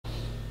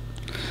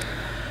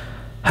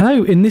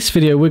Hello, in this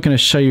video we're going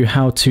to show you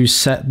how to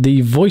set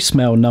the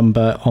voicemail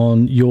number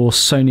on your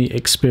Sony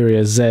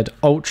Xperia Z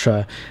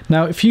Ultra.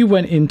 Now if you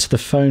went into the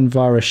phone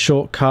via a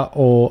shortcut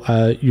or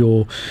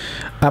your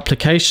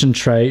application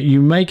tray,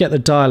 you may get the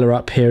dialer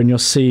up here and you'll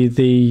see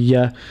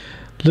the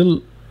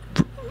little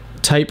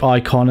tape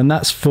icon, and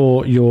that's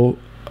for your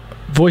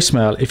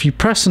voicemail. If you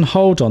press and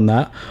hold on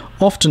that,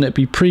 often it'd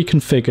be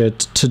pre-configured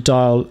to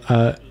dial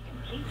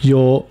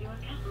your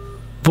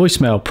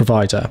voicemail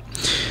provider.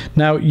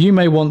 Now you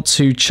may want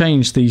to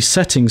change the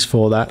settings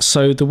for that,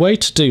 so the way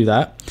to do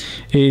that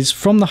is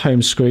from the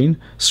home screen,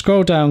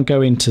 scroll down,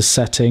 go into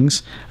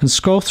settings and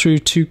scroll through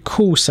to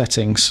call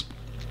settings,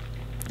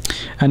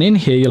 and in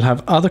here you'll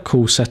have other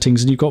call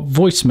settings and you've got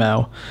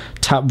voicemail.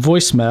 Tap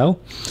voicemail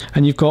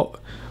and you've got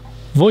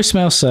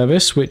voicemail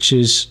service, which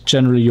is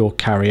generally your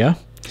carrier,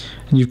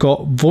 and you've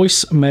got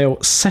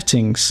voicemail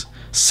settings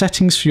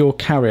for your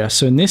carrier.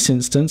 So in this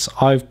instance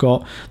I've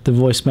got the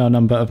voicemail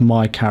number of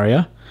my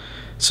carrier,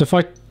 so if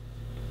I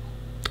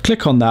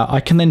click on that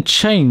I can then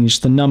change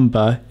the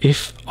number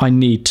if I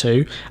need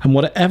to, and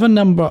whatever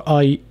number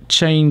I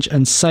change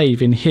and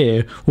save in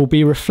here will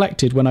be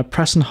reflected when I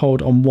press and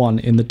hold on 1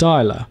 in the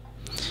dialer.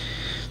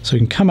 So we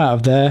can come out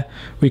of there.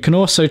 We can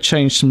also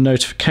change some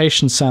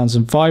notification sounds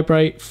and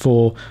vibrate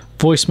for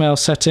voicemail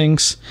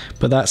settings,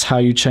 but that's how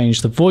you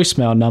change the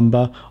voicemail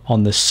number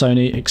on the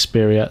Sony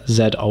Xperia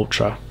Z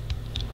Ultra.